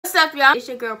up, y'all? It's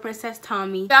your girl, Princess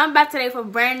Tommy. I'm back today for a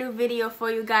brand new video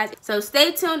for you guys. So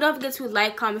stay tuned. Don't forget to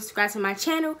like, comment, subscribe to my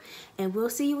channel. And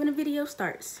we'll see you when the video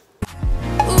starts.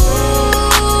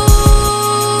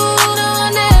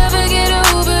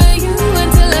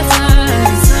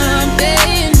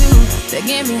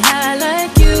 Get me high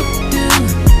like you do,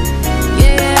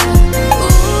 yeah.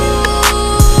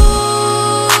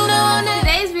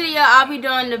 Today's video, I'll be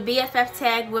doing the BFF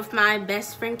tag with my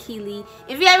best friend Keely.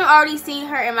 If you haven't already seen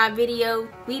her in my video,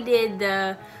 we went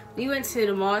to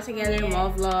the mall together, yeah.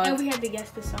 Mall vlog. And we had to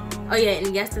guess the song. Oh yeah,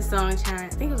 and guess the song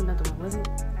challenge. I think it was another one, was it?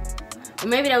 Or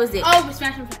maybe that was it. Oh, but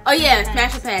Smash and Pass. Oh yeah,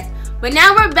 Smash and Pass. But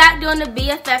now we're back doing the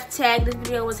BFF tag. This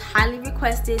video was highly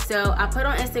requested, so I put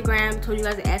on Instagram, told you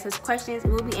guys to ask us questions,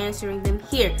 and we'll be answering them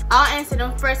here. I'll answer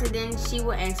them first, and then she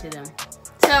will answer them.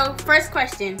 So, first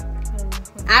question.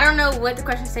 I don't know what the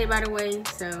questions say, by the way,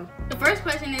 so. The first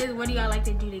question is, what do y'all like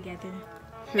to do together?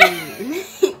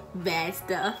 Bad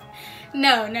stuff.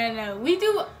 No. We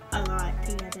do a lot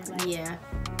together. Like, yeah.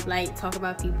 Like, talk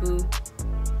about people.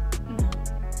 No.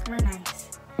 We're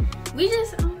nice. We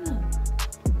just, I don't know.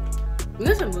 We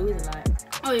go to movies a lot.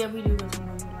 Oh yeah, we do go to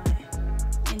movies a lot.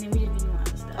 And then we just be doing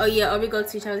other stuff. Oh yeah, or we go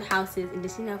to each other's houses and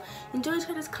just, enjoy each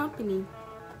other's company.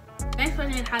 Next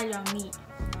question is, how did y'all meet?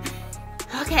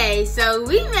 Okay, so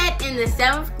we met in the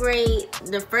 7th grade,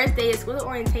 the first day of school,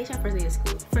 orientation, first day of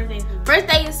school. First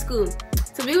day of school.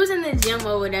 So we was in the gym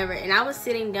or whatever, and I was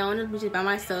sitting down on the benches by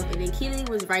myself, and then Keely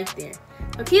was right there.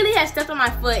 So Keely had stepped on my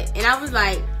foot, and I was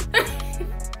like,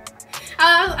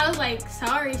 I was like,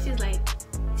 sorry. She's like,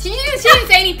 she didn't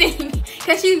say anything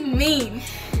because she's mean.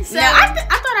 So no, I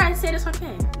thought I said it's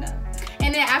okay. No.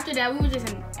 And then after that, we were just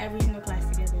in every single class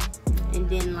together. And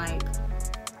then like,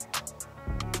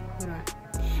 hold on.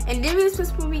 And then we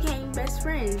became best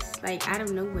friends, like out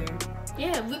of nowhere.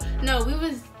 Yeah, we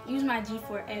was my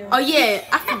G4L. Oh yeah,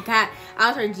 I forgot. I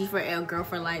was her G4L girl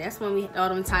for life. That's when we all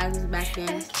them ties was back then.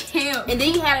 That's chill. And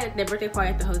then you had the birthday party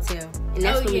at the hotel, and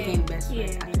that's when we became best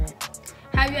friends. Yeah.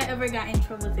 Have y'all ever got in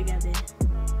trouble together?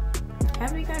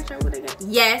 Have we got in trouble together?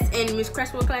 Yes, in Miss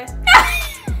Crestwell class.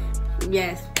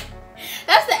 Yes.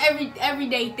 That's the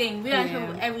everyday thing. We got in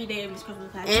trouble every day in Miss Crestwell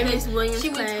class. And Miss Williams class. She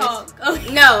would talk. Oh.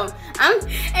 No,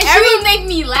 she would make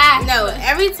me laugh. No,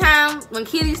 every time when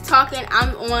Keely's talking,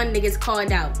 I'm the one that gets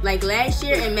called out. Like last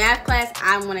year in math class,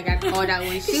 I'm the one that got called out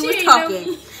when she was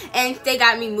talking. And they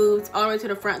got me moved all the way to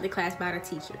the front of the class by the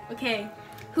teacher. Okay,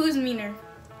 who's meaner?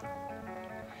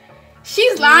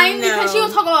 She's lying because she'll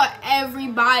talk about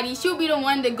everybody. She'll be the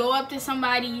one to go up to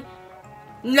somebody.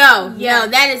 No,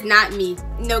 that is not me.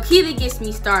 No, Keely gets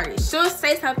me started. She'll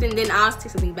say something, then I'll say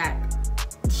something back.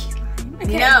 She's lying.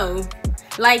 Okay. No.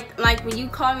 Like when you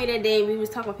called me that day, we was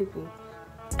talking about people.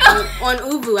 on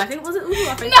Uvu. I think, was it Uvu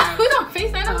or FaceTime? No, it was on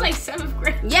FaceTime. That was like 7th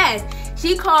grade. Yes.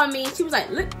 She called me. She was like,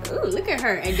 look at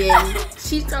her. And then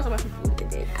she started talking about people.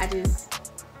 And then I just,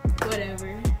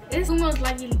 whatever. Who most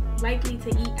likely to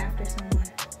eat after someone?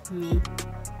 Me.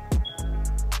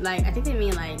 Like, I think they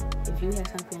mean like, if you have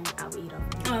something, I will eat off of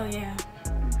it. Oh yeah.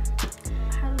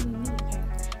 How do we meet?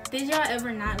 Did y'all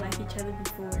ever not like each other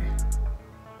before?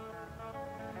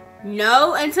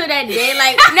 No, until that day.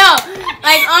 Like, no.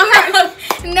 Like on her.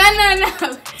 No.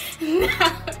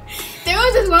 There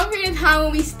was this one period of time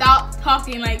when we stopped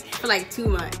talking, like for like 2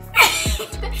 months.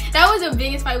 That was the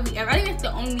biggest fight we ever. I think that's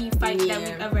the only fight that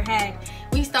we've ever had.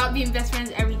 We stopped being best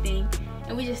friends, everything,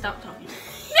 and we just stopped talking.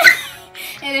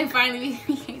 And then finally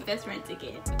we became best friends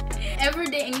again. Ever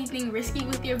did anything risky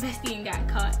with your bestie and got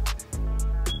caught?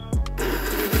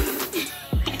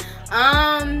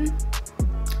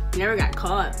 Never got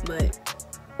caught, but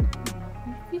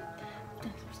never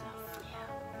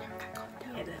got caught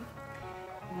though.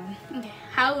 Okay.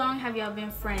 How long have y'all been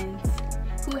friends?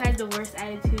 Who has the worst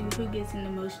attitude? Who gets in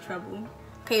the most trouble?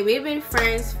 Okay, we've been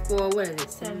friends for, what is it?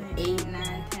 7, 8,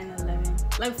 9, 10, 11.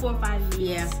 Like 4 or 5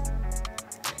 years. Yeah.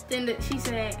 Then she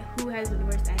said, who has the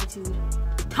worst attitude?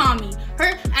 Tommy.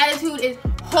 Her attitude is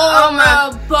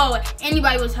horrible. Oh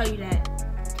Anybody will tell you that.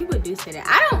 People do say that.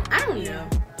 I don't know.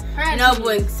 No,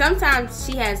 but sometimes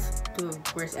she has the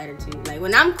worst attitude. Like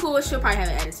when I'm cool, she'll probably have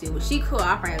an attitude. When she cool,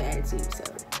 I'll probably have an attitude. So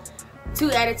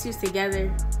 2 attitudes together.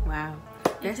 Wow.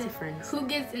 That's different. Who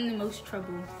gets in the most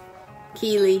trouble?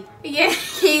 Keely. Yeah.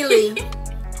 Keely.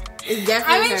 It's definitely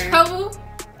I'm in trouble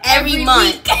every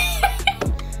month.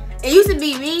 It used to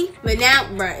be me, but now,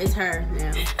 bruh, it's her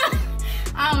now.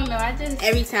 I don't know. I just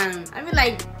every time I be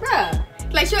like, bruh.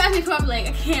 Like she'll ask me for, I'm like,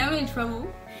 okay, I'm in trouble.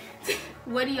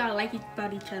 What do y'all like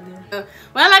about each other?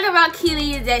 What I like about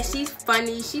Keely is that she's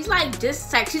funny. She's like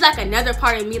she's like another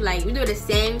part of me. Like we do the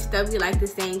same stuff. We like the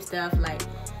same stuff. Like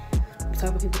we talk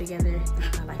about people together.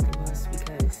 I like the most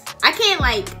because can't,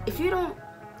 like, if you don't,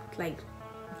 like,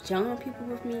 join people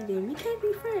with me, then we can't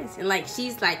be friends. And, like,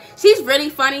 she's really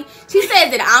funny. She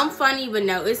says that I'm funny, but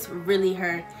no, it's really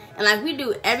her. And, like, we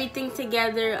do everything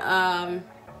together.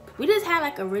 We just have,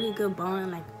 like, a really good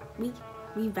bond. Like, we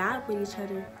vibe with each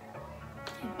other.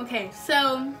 Okay,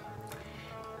 so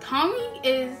Tommy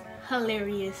is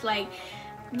hilarious. Like,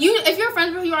 if you're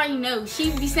friends with her, you already know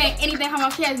she be saying anything how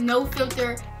much. She has no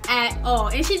filter at all,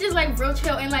 and she's just like real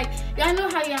chill. And like, y'all know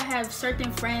how y'all have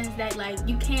certain friends that like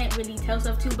you can't really tell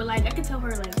stuff to, but like I can tell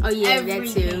her like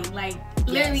everything, that too. Like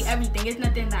literally everything. It's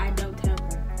nothing that I don't tell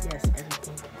her. Yes,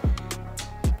 everything.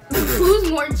 Who's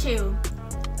more chill?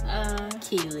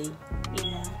 Keely.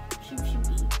 Yeah, she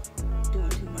be doing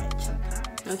too much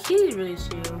sometimes. No, Keely's really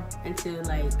chill until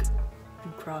like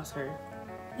you cross her.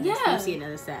 Yeah. You see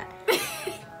another side.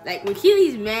 Like when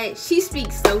Keely's mad, she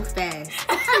speaks so fast.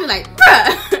 I'm like,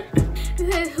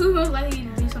 bruh. Who's most likely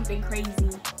to do something crazy?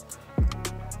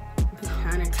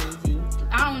 Kind of crazy.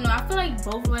 I don't know. I feel like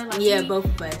both of us. Like, both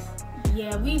of us.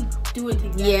 Yeah, we do it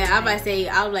together. Yeah, I'm about to say,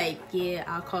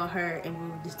 I'll call her and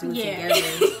we'll just do it together.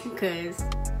 Because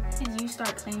did you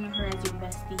start claiming her as your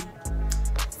bestie?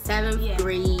 7th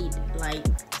grade, like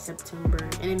September,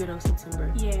 in the middle of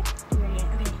September. Yeah.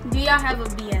 Okay. Do y'all have a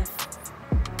BF?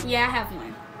 Yeah, I have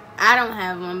one. I don't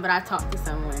have one, but I talked to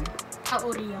someone. How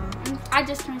old are y'all? I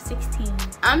just turned 16.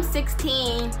 I'm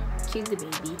 16. She's a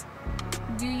baby.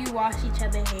 Do you wash each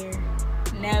other's hair?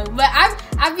 No, but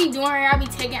I be doing her hair. I be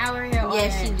taking out her hair.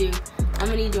 Yes, you do. I'm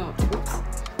gonna need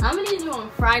you on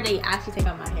Friday. Actually, take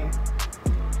out my hair.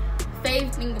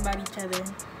 Favorite thing about each other.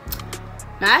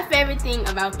 My favorite thing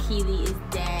about Keely is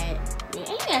that. You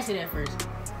answer that first.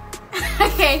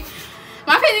 Okay.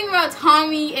 My favorite thing about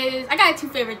Tommy is I got 2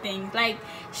 favorite things. Like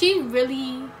she's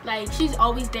really she's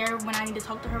always there when I need to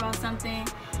talk to her about something,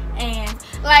 and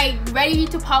like ready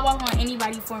to pop off on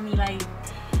anybody for me. Like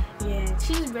yeah,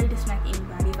 she's ready to smack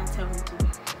anybody if I tell her to.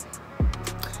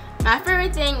 My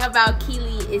favorite thing about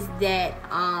Keely is that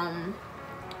I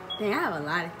have a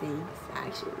lot of things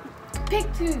actually.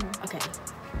 Pick 2. Okay.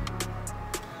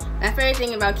 My favorite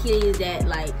thing about Keely is that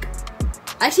like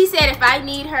she said, if I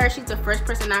need her, she's the first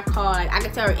person I call. Like I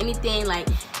can tell her anything. Like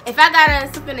if I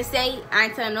got something to say, I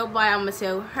ain't telling nobody. I'm gonna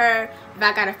tell her. If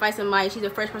I gotta fight somebody, she's the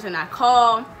first person I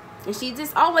call. And she's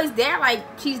just always there. Like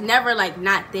she's never like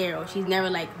not there, or she's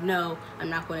never like, no, I'm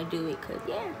not gonna do it. Cause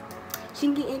yeah, she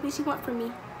can get anything she wants from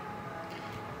me.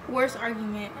 Worst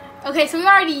argument. Okay, so we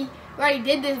already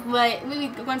did this, but we're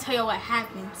gonna tell you what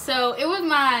happened. So it was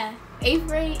my 8th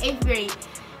grade.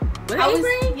 What, 8th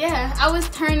grade? Yeah, I was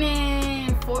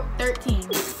turning 13.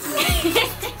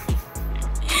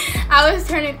 I was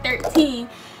turning 13.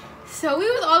 So we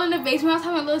was all in the basement. I was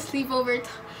having a little sleepover.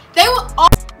 They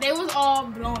was all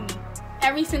blowing me.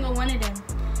 Every single one of them.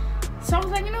 So I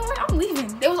was like, you know what? I'm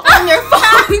leaving. They was on their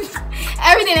phones.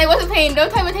 Everything. They wasn't paying no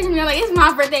type of attention to me. I'm like, it's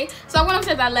my birthday. So I went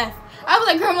upstairs. I left. I was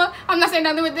like, Grandma, I'm not staying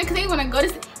down there with them because they want to go to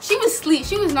sleep. She was asleep.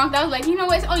 She was knocked out. I was like, you know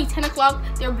what? It's only 10 o'clock.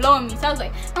 They're blowing me. So I was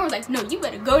like, no, you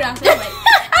better go downstairs. Like,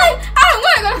 I don't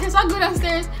want to go downstairs. So I go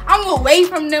downstairs. I'm away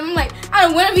from them. I'm like, I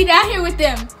don't want to be down here with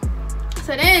them.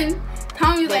 So then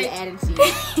Tommy was like,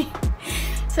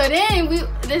 so then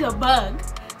there's a bug.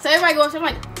 So everybody goes, I'm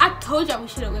like, I told y'all we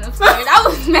should have went upstairs. I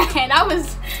was mad. I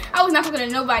was not talking to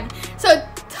nobody. So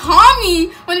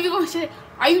Tommy, when the people said,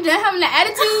 are you done having that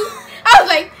attitude? I was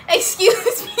like,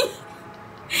 excuse me.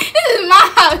 This is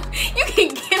my house. You can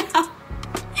get out.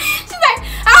 She's like,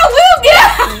 I will get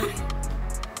out.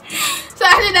 So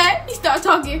after that, he started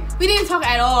talking. We didn't talk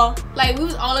at all. Like, we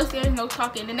was all upstairs, no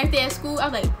talking. The next day at school, I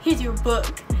was like, here's your book.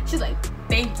 She's like,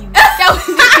 thank you. That was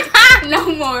it.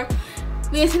 No more.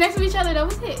 We didn't sit next to each other. That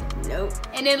was it. Nope.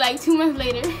 And then like 2 months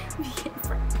later, we get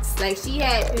friends. Like she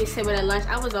had me sit with her lunch.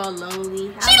 I was all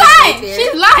lonely. She's lying.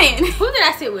 She's lying. Who did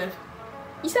I sit with?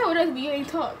 You sat with us, but you ain't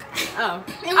talk. Oh.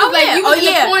 It was like you was in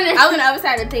the corner. I was on the other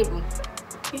side of the table.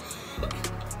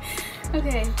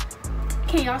 Okay.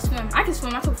 Can y'all swim? I can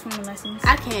swim. I took swimming lessons.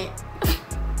 I can't.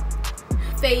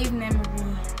 Fave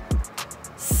memory.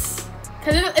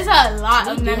 Cause it's a lot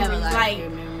of memories. Have a lot like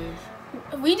of memories.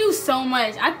 We do so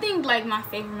much. I think like my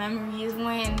favorite memory is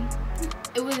when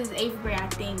it was 8th grade, I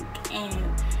think, and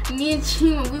me and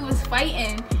Chima, we was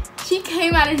fighting. She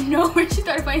came out of nowhere. She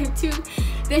started fighting him too.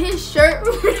 Then his shirt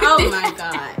ripped. Oh my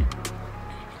god.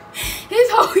 His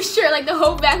whole shirt, like the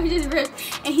whole back was just ripped,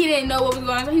 and he didn't know what was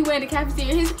going on. So he went in the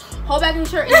cafeteria. His whole back of his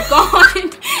shirt is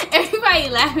gone. Everybody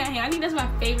laughing at him. I think that's my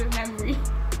favorite memory.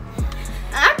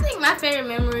 I think my favorite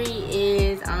memory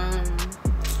is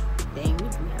dang, we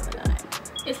do have a lot.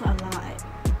 It's a lot.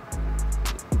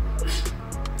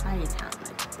 I need time to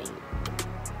think.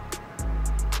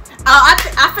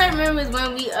 I remember was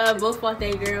when we both fought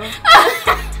that girl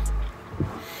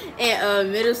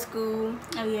in middle school.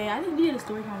 Oh yeah, I think we did a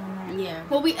story time on that. Yeah.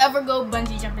 Will we ever go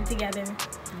bungee jumping together?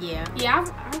 Yeah. Yeah,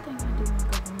 I think I do want to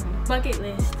go bungee. Bucket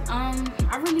list.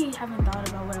 I really haven't thought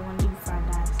about what I want to do before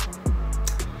I die. So.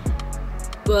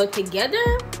 But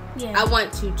together, Yeah. I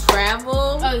want to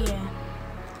travel. Oh yeah.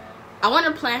 I want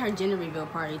to plan her gender reveal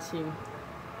party too.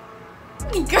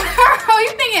 Girl, you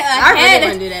thinking ahead? I really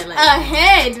want to do that. Like,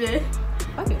 ahead.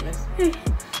 okay, let's.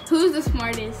 Who's the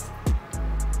smartest?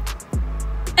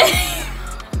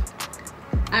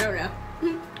 I don't know.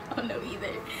 I don't know either.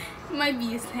 It might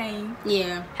be the same.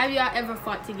 Yeah. Have y'all ever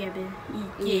fought together?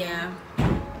 Yeah.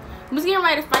 We was getting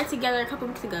ready to fight together a couple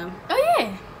weeks ago. Oh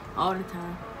yeah. All the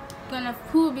time.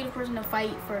 Who would be the person to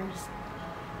fight first?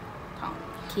 Tom.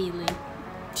 Keely.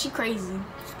 She crazy.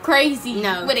 Crazy.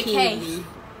 No, with a Keely. K.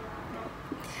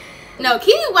 No,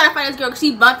 Keely wanted to fight this girl because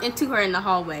she bumped into her in the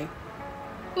hallway.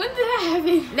 When did that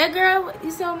happen? That girl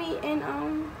you saw me in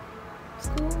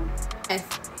school. Yes.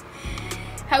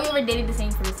 Have you ever dated the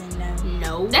same person?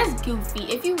 No. That's goofy.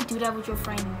 If you do that with your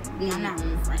friend, you're not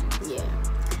really friends. Yeah.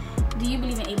 Do you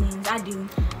believe in aliens? I do.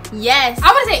 Yes.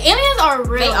 I would say aliens are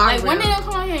real. They are like real. One day they'll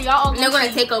come out here, y'all all They're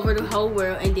gonna take over the whole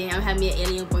world, and then I'll have me an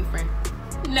alien boyfriend.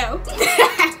 No.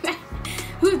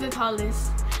 Who's the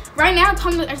tallest? Right now,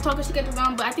 Tom looks taller. She got the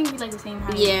wrong, but I think we like the same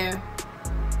height. Yeah.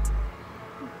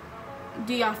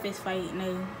 Do y'all fist fight?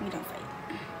 No, we don't fight.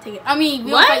 Take it. I mean,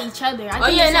 we What? don't fight each other. I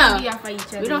think yeah, no. Do y'all fight each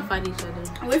other? We don't fight each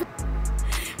other.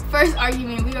 First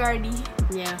argument, we already.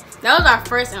 Yeah. That was our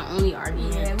first and only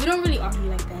argument. Yeah, we don't really argue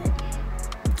like that.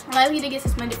 Likely to get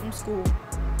suspended from school.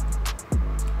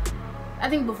 I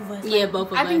think both of us. Yeah, both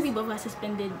of us. I think we both got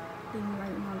suspended in the right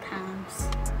amount of times.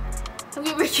 Have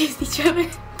we ever kissed each other?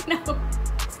 No.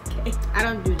 Okay. I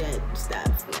don't do that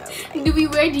stuff. No. Do we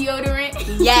wear deodorant?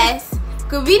 Yes.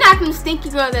 Cause we not them stinky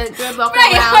girls that girl walk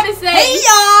Right, around. I was about to say. Hey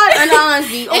y'all, and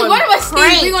honestly, If one of us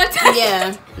stink, we gonna touch.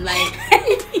 Yeah, like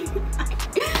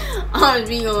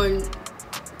honestly on.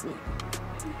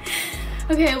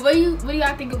 Okay, what do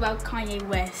y'all think about Kanye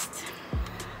West?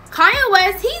 Kanye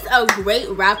West, he's a great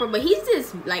rapper, but he's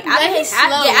just like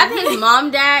after his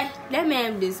mom died, that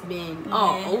man just been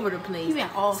all over the place. He's been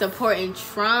off. Supporting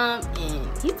Trump,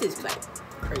 and he's just like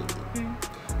crazy.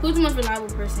 Who's the most reliable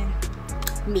person?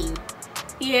 Me.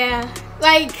 Yeah,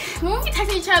 like when we be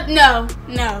texting each other,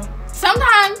 no.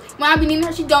 Sometimes when I be needing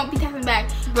her, she don't be texting back.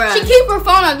 Bruh. She keep her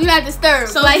phone on, do not disturb.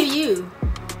 So like, do you.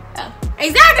 Oh.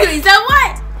 Exactly. So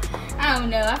what? I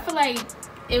don't know. I feel like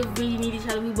if we need each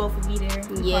other, we both would be there.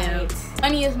 Yeah. But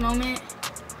funniest moment?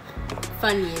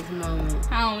 Funniest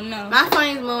moment. I don't know. My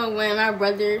funniest moment when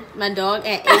my dog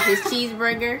had ate his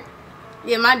cheeseburger.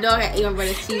 Yeah, my dog had ate my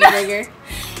brother's cheeseburger.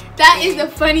 That is the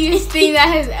funniest thing that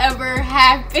has ever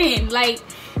happened. Like,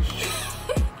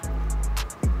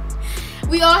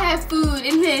 we all had food,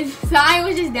 and then Zion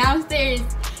was just downstairs.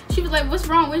 She was like, "What's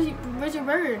wrong? Where's your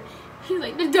burger?" He was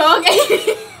like, "The dog ate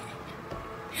it."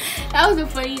 That was the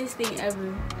funniest thing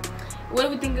ever. What do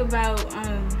we think about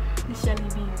the Shelly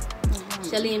beef?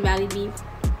 Shelly and Bally beef.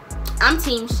 I'm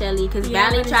team Shelly because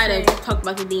Bally tried to talk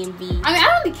about the DMV. I mean, I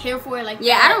don't really care for it like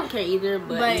yeah, that. I don't care either,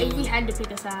 but if we had to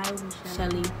pick a side, it would be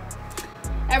Shelly.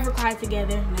 Ever cried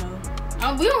together?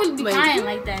 No. We don't really be crying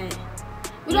like that.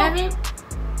 We don't.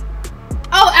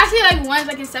 Oh, actually, like once,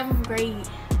 like in 7th grade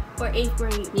or 8th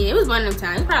grade. Yeah, it was one of them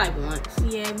times. Probably like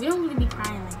once. Yeah, we don't really be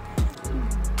crying like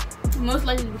that. Most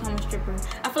likely to become a stripper.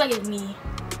 I feel like it's me.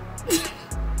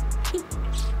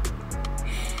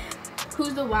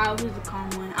 Who's the wild? Who's the calm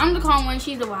one? I'm the calm one.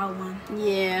 She's the wild one.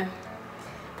 Yeah.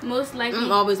 Most likely.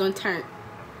 I'm always on turn.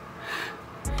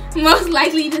 Most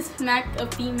likely to smack a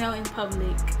female in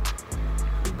public.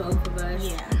 Both of us.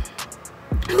 Yeah.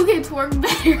 Who can twerk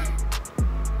better?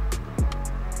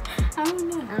 I don't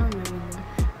know. I don't know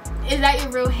either. Is that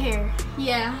your real hair?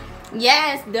 Yeah.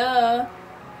 Yes, duh.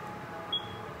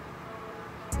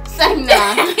 Say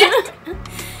nah.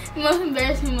 Most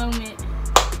embarrassing moment.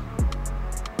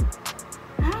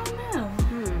 I don't know.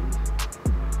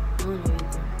 I don't know either.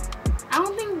 I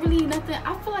don't think really nothing.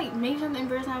 I feel like maybe something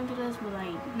embarrassing happened to us, but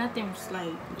like nothing's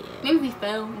like. Yeah. Maybe we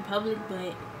fell in public,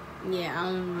 but Yeah, I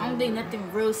don't know. I don't think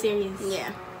nothing real serious.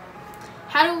 Yeah.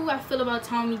 How do I feel about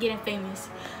Tommy getting famous?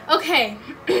 Okay.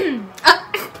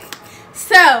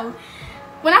 So,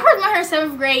 when I first met her in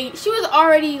 7th grade, she was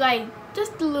already like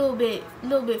just a little bit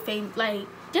famous, like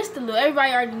just a little.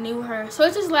 Everybody already knew her, so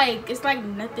it's just like it's like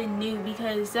nothing new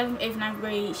because 7th, 8th, 9th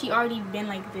grade, she already been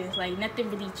like this. Like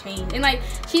nothing really changed, and like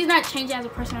she's not changing as a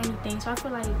person or anything. So I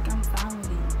feel like I'm fine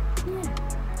with it. Yeah.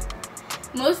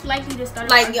 Most likely to start.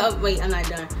 Like, yo, wait, I'm not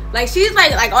done. Like, she's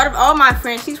like all my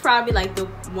friends, she's probably like the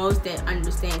most that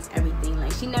understands everything.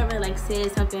 Like, she never like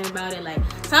said something about it. Like,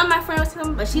 some of my friends,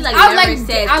 but she like never says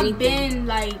anything. I've been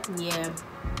like, yeah,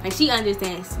 like she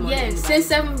understands more. Yeah, since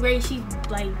 7th grade, she's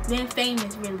like been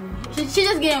famous. Really, she's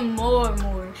just getting more and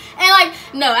more. And like,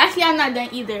 no, actually, I'm not done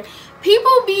either.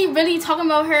 People be really talking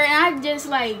about her, and I just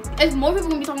like, if more people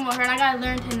gonna be talking about her, and I gotta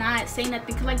learn to not say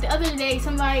nothing. Cause like the other day,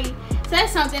 somebody said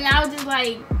something, and I was just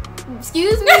like,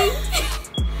 excuse me.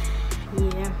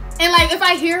 Yeah. And like, if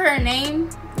I hear her name,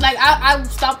 like I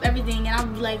stop everything, and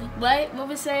I'm like, what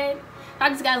was said? I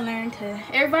just gotta learn to.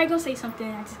 Everybody gonna say something,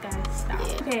 I just gotta stop.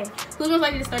 Yeah. Okay, who's most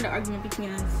likely to start an argument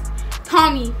between us?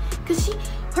 Tommy, cause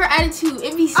her attitude,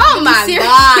 it be. Oh my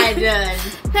god,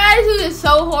 her attitude is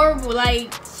so horrible,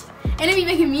 like. And it be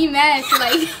making me mad, so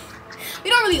like, we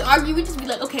don't really argue, we just be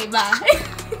like, okay, bye.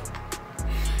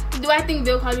 Do I think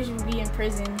Bill Cosby should be in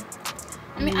prison?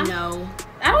 I mean, no.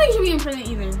 I don't think he should be in prison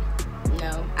either.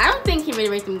 No. I don't think he really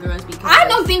raped them girls because... I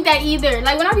don't think that either.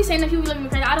 Like, when I be saying that people be living in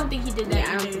prison, I don't think he did that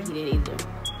either. I don't think he did either.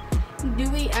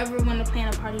 Do we ever want to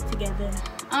plan a party together?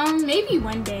 Maybe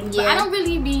one day. Yeah. But I don't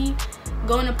really be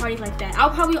going to parties like that.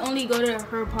 I'll probably only go to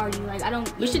her party. Like, I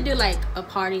don't... We should do, like, a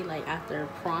party, like, after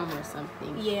prom or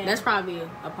something. Yeah. That's probably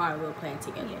a party we'll plan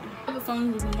together. Yeah. What type of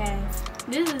phones do we have?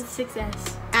 This is a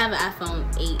 6S. I have an iPhone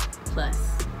 8 Plus.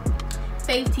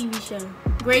 Favorite TV show?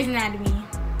 Grey's Anatomy.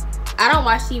 I don't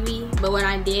watch TV, but when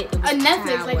I did, it was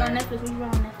Netflix, like on Netflix. What you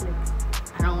watch on Netflix?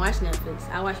 I don't watch Netflix.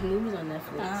 I watch movies on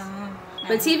Netflix.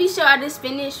 But TV show I just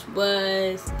finished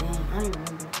was... Dang, I don't even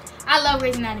remember. I love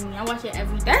Grey's Anatomy. I watch it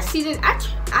every day. That season,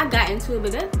 I got into it,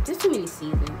 but there's too many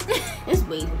seasons. It's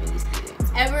way too many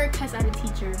seasons. Ever cuss out a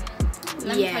teacher?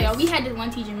 Let me tell y'all, we had this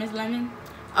one teacher, Miss Lemon.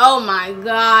 Oh my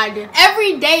god.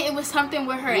 Every day it was something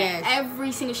with her. Yes.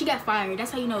 Every single, she got fired.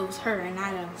 That's how you know it was her and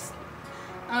not us.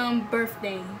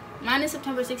 Birthday. Mine is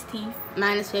September 16th.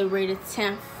 Mine is February the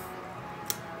 10th.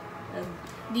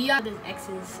 Do y'all have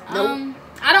exes? Nope.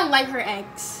 I don't like her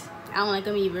ex. I don't like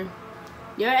them either.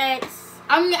 Your ex?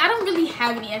 I mean, I don't really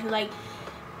have any exes. Like,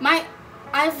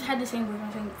 I've had the same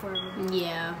boyfriend forever.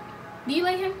 Yeah. Do you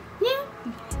like him? Yeah.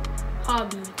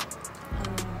 Hobby.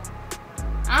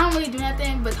 I don't really do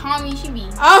nothing, but Tommy, she be.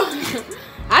 Oh,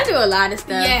 I do a lot of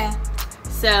stuff. Yeah.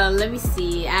 So let me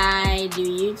see. I do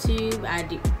YouTube. I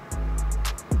do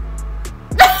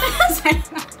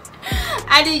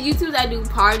YouTube. I do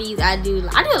parties. I do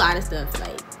a lot of stuff.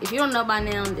 Like, if you don't know by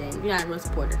now, then you're not a real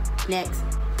supporter. Next.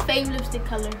 Favorite lipstick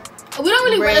color? We don't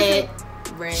really wear lipstick.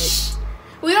 Red.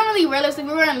 We don't really wear lipstick.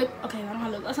 We wear lip. Okay, I don't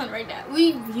have lip gloss on right now.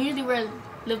 We usually wear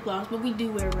lip gloss, but we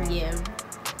do wear red. Yeah.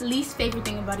 Least favorite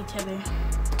thing about each other?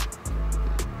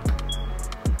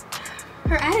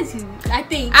 Her attitude, I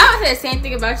think. I would say the same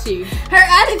thing about you. Her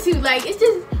attitude, like, it's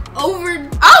just over.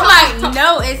 Oh my,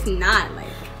 no, it's not. Like,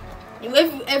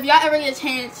 if y'all ever get a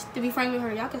chance to be friends with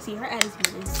her, y'all can see her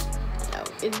attitude is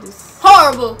it's just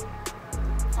horrible.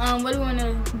 What do you want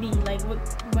to be? Like, what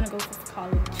do you want to go for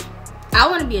college? I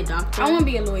want to be a doctor. I want to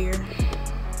be a lawyer.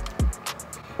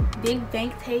 Big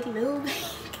bank take, little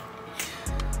bank.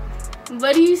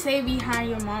 What do you say behind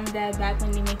your mom and dad back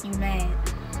when they make you mad?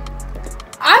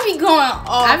 I be going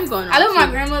off. I love my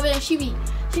grandmother, and she be,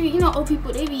 you know, old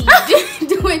people, they be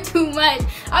doing too much.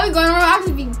 I be going around, I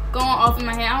just be going off in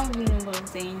my head. I don't even know what I'm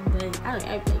saying, but I be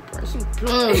like, bro, she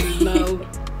blowing me,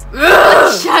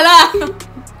 bro. Shut up.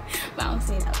 But I don't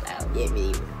say it out loud. Yeah,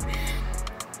 me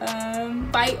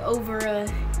either. Fight over a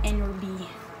N or B.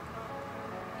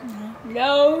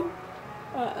 No.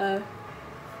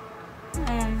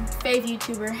 Fave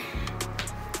YouTuber.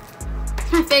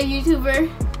 My fave YouTuber,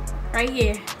 right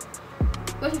here.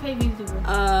 What's your fave YouTuber?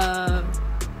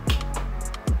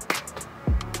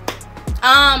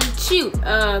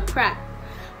 Crap.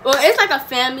 Well, it's like a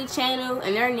family channel,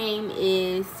 and their name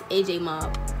is AJ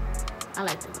Mob. I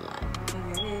like them a lot. There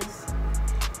it is.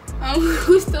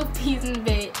 Who still pees in the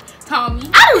bed? Tommy.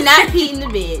 I do not pee in the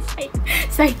bed.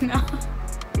 Say no.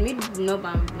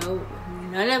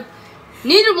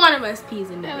 Neither one of us pees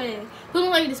in the bed. Who don't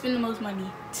like to spend the most money?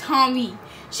 Tommy.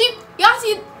 Y'all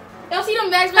see them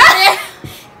bags back there?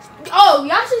 Oh,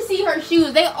 y'all should see her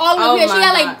shoes. They all over here. She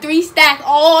got like 3 stacks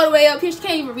all the way up here. She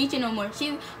can't even reach it no more.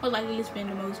 She was likely to spend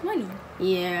the most money.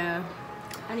 Yeah.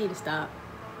 I need to stop.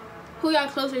 Who y'all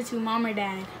closer to, mom or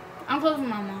dad? I'm close with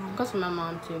my mom. Close with my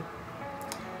mom too.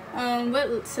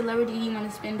 What celebrity do you want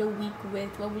to spend a week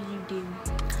with? What would you do?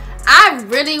 I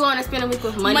really want to spend a week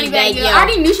with Moneybagg Yo. I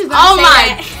already knew she was going to say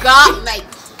that. Oh my god, like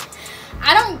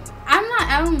I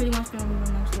don't really want to spend a week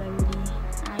with no celebrity.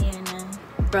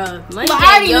 Bro,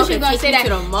 Moneybagg Yo should take me to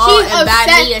the mall and buy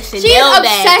me a Chanel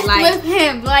bag. She's obsessed with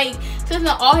him. Like, She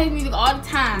listens to all his music all the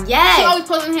time. Yes. She always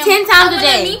posting him 10 times a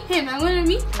day. I wanted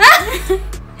me.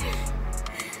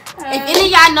 If any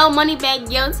of y'all know Moneybag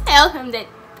Yo, tell him that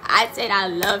I said I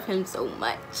love him so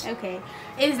much. Okay.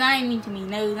 It's Zion mean to me.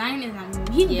 No, Zion is not mean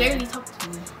to me. He barely talks to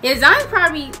me. Yeah, Zion's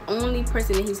probably the only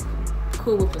person that he's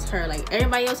cool with was her. Like,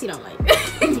 everybody else he don't like.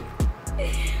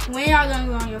 When y'all gonna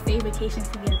go on your favorite vacations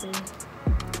together?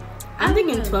 I'm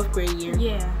thinking 12th grade year.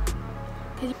 Yeah.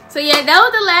 So yeah, that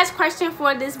was the last question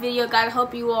for this video, guys. I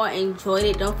hope you all enjoyed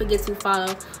it. Don't forget to follow.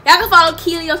 Y'all can follow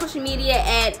Keely on social media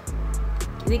at...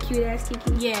 Is it cute ass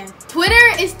Kiki? Yeah.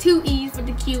 Twitter is 2 E's for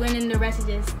the Q, and then the rest is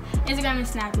just Instagram and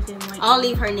Snap. I'll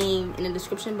leave her name in the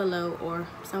description below or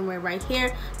somewhere right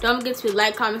here. Don't forget to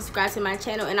like, comment, subscribe to my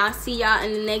channel, and I'll see y'all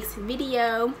in the next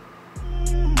video.